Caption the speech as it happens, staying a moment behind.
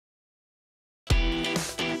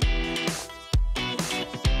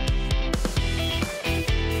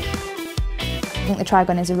think the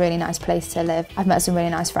Trigon is a really nice place to live. I've met some really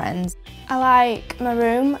nice friends. I like my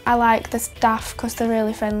room, I like the staff because they're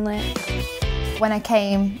really friendly. When I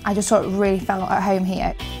came, I just sort of really felt at home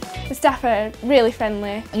here. The staff are really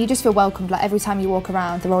friendly. And you just feel welcomed, like every time you walk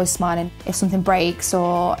around, they're always smiling. If something breaks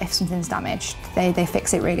or if something's damaged, they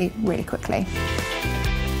fix it really, really quickly.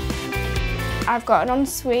 I've got an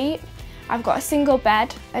ensuite, I've got a single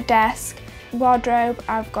bed, a desk, wardrobe.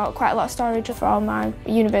 I've got quite a lot of storage for all my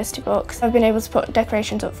university books. I've been able to put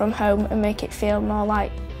decorations up from home and make it feel more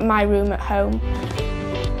like my room at home.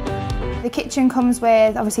 The kitchen comes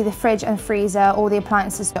with obviously the fridge and freezer, all the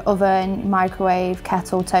appliances, the oven, microwave,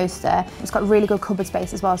 kettle, toaster. It's got really good cupboard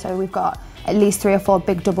space as well, so we've got at least 3 or 4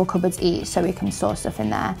 big double cupboards each so we can store stuff in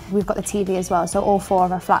there. We've got the TV as well, so all 4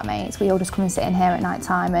 of our flatmates, we all just come and sit in here at night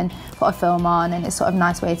time and put a film on, and it's sort of a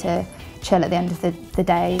nice way to chill at the end of the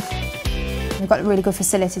day. We've got really good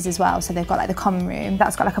facilities as well, so they've got like the common room,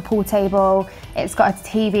 that's got like a pool table, it's got a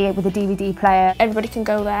TV with a DVD player. Everybody can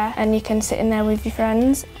go there and you can sit in there with your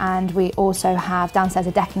friends. And we also have downstairs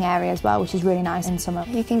a decking area as well, which is really nice in summer.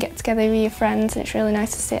 You can get together with your friends and it's really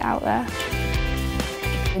nice to sit out there.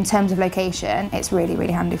 In terms of location, it's really,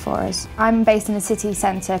 really handy for us. I'm based in the city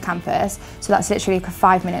centre campus, so that's literally like a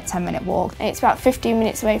 5-minute, 10-minute walk. It's about 15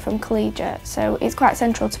 minutes away from Collegiate, so it's quite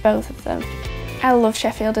central to both of them. I love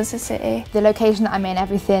Sheffield as a city. The location that I'm in,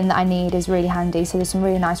 everything that I need is really handy, so there's some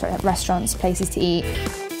really nice restaurants, places to eat.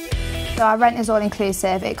 So our rent is all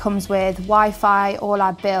inclusive. It comes with Wi-Fi, all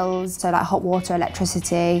our bills, so like hot water,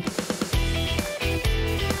 electricity.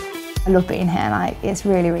 I love being here, like it's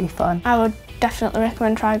really, really fun. I would definitely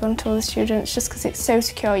recommend Trigon to other students just because it's so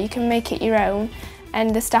secure, you can make it your own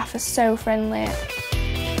and the staff are so friendly.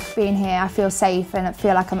 Being here, I feel safe and I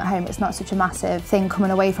feel like I'm at home. It's not such a massive thing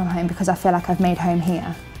coming away from home because I feel like I've made home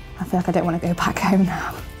here. I feel like I don't want to go back home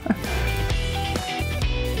now.